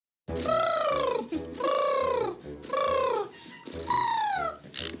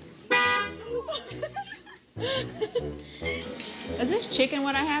Is this chicken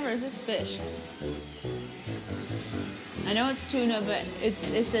what I have, or is this fish? I know it's tuna, but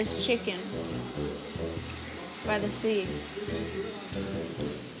it says chicken by the sea.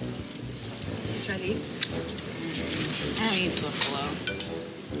 Try these. I don't eat buffalo.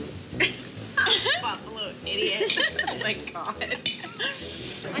 Buffalo, idiot. Oh my god.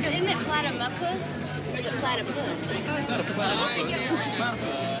 Isn't it platypus? Or is it platypus? It's not a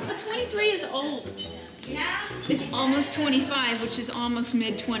platypus. But 23 is old. Yeah? It's almost 25, which is almost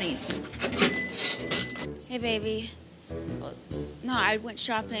mid-20s. Hey, baby. Well, no, I went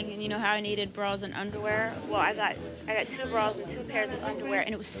shopping, and you know how I needed bras and underwear? Well, I got 2 bras and 2 pairs of underwear,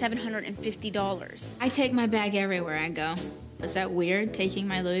 and it was $750. I take my bag everywhere I go. Is that weird, taking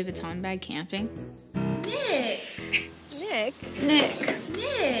my Louis Vuitton bag camping? Nick! Nick? Nick!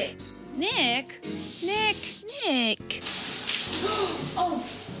 Nick! Nick! Nick! Nick! Oh!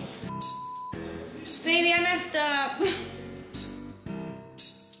 Baby, I messed up.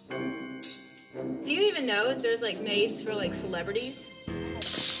 Do you even know if there's like maids for like celebrities?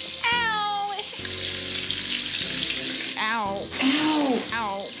 Ow! Ow! Ow!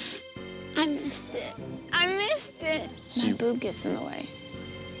 Ow! I missed it. I missed it. My boob gets in the way.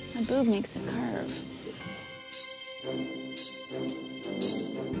 My boob makes a curve.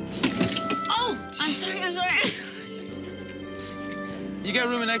 Oh! I'm sorry, I'm sorry. You got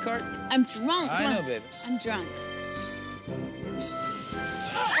room in that cart? I'm drunk. I know, baby. I'm drunk.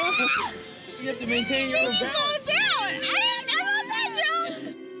 You have to maintain your own balance. Slow down.